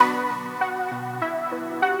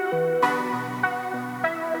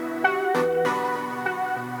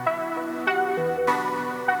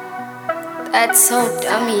That's so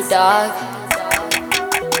dummy, dog.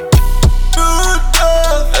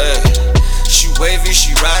 Hey, she wavy,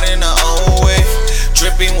 she riding her own wave.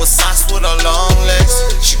 Dripping with sauce with her long legs.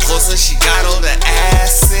 She closer, she got all the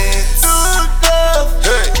assets.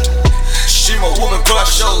 Hey, she my woman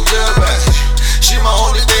crush, oh yeah, man. She my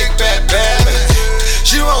only big bad man.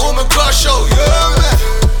 She my woman crush, oh yeah, man.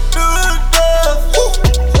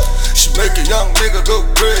 She make a young nigga go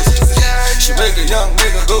crazy. She make a young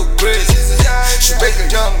nigga go crazy. She make a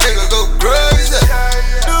young nigga go crazy.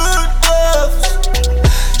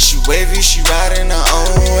 She wavy, she riding her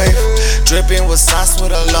own wave. Dripping with sauce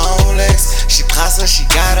with her long legs. She closer, she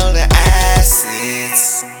got all the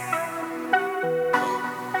assets.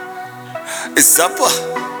 It's Zappa,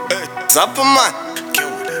 Zappa man.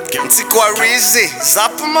 Mtsikwa Rizzy,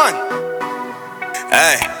 Zappa man.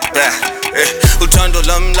 Hey, Luthando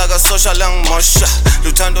lam like a social lang mosha.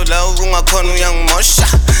 Luthando la ungakhona uyangimosha.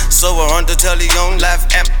 So we're on the telly on live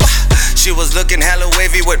app. She was looking hella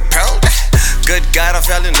wavy with pearl. Good God, I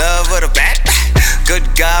fell in love with a bat. Good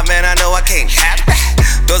God, man, I know I can't have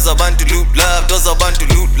that. Those are Bantu Luuut Luhh, those are Bantu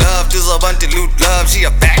Luuut Luhh, those are Bantu Luuut Luhh. She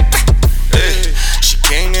a back. Hey. She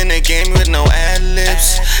came in the game with no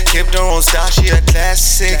ad-libs. Kept her own style, she a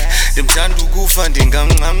classic. Them tandu gufanding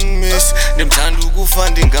miss. Them tandu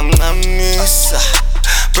gufanding miss.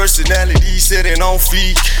 Personality sitting on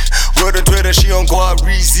fleek. Word on Twitter, she on Guard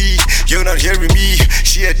Rizzy. You're not hearing me,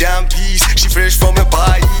 she a damn piece. She fresh from a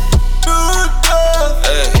body.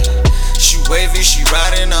 Hey, she wavy, she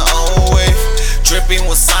riding her own wave. Dripping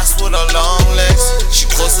with sauce with her long legs. She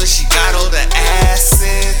closer, she got all the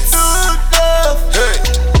assets. Hey,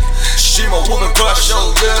 she my woman crush,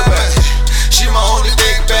 oh yeah, man. She my only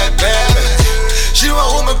big bad man. She my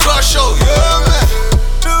woman crush, oh yeah, man.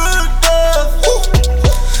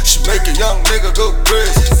 She make a young nigga go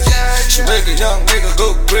crazy. She make a young nigga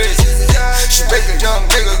go crazy. She make a young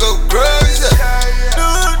nigga go crazy.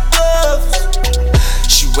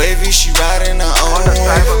 She wavy, she riding her own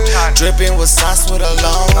wave. Dripping with sauce with her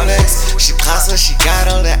long legs. She closer, she got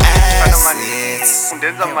all the assets.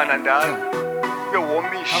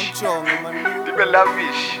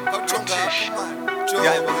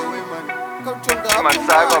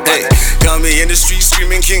 Hey, got me in the street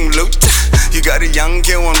screaming King Luuut. You got a young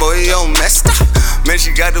kid, one boy, yo, messed up. Man,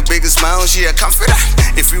 she got the biggest smile, she a confidant.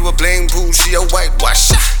 If we were playing pool, she a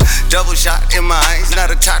whitewasher. Double shot in my eyes,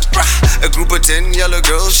 not a tot bra. A group of 10 yellow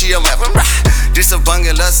girls, she a weapon bra. This a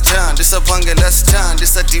bungalows town, this a bungalows town.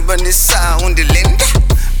 This a diva nissa on the linda.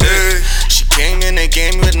 Hey, she came in the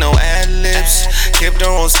game with no ad-libs. Kept her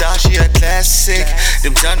own style, she a classic.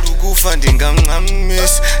 Them tandu gufanding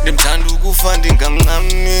miss. Them tandu gufanding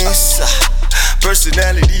miss.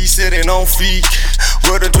 Personality sitting on fleek.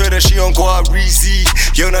 Word on Twitter, she on Guard Rizzy.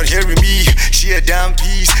 You're not hearing me, she a damn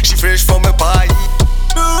piece. She fresh from a body.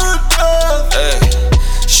 Hey,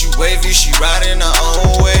 she wavy, she riding her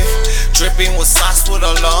own wave. Dripping with sauce with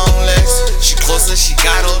her long legs. She closer, she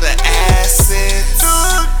got all the assets.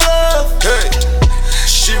 Hey,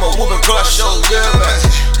 she my woman crush, oh yeah, man.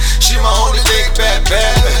 She my only big bad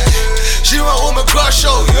man. She my woman crush,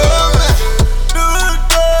 oh yeah, man.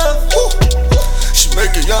 She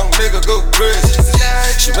make a young nigga go crazy.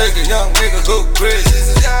 She make a young nigga go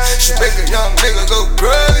crazy. She make a young nigga go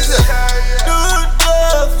crazy.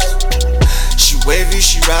 She wavy,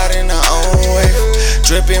 she riding her own wave.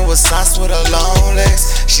 Dripping with sauce with her long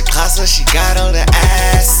legs. She closer, she got all the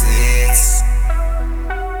assets.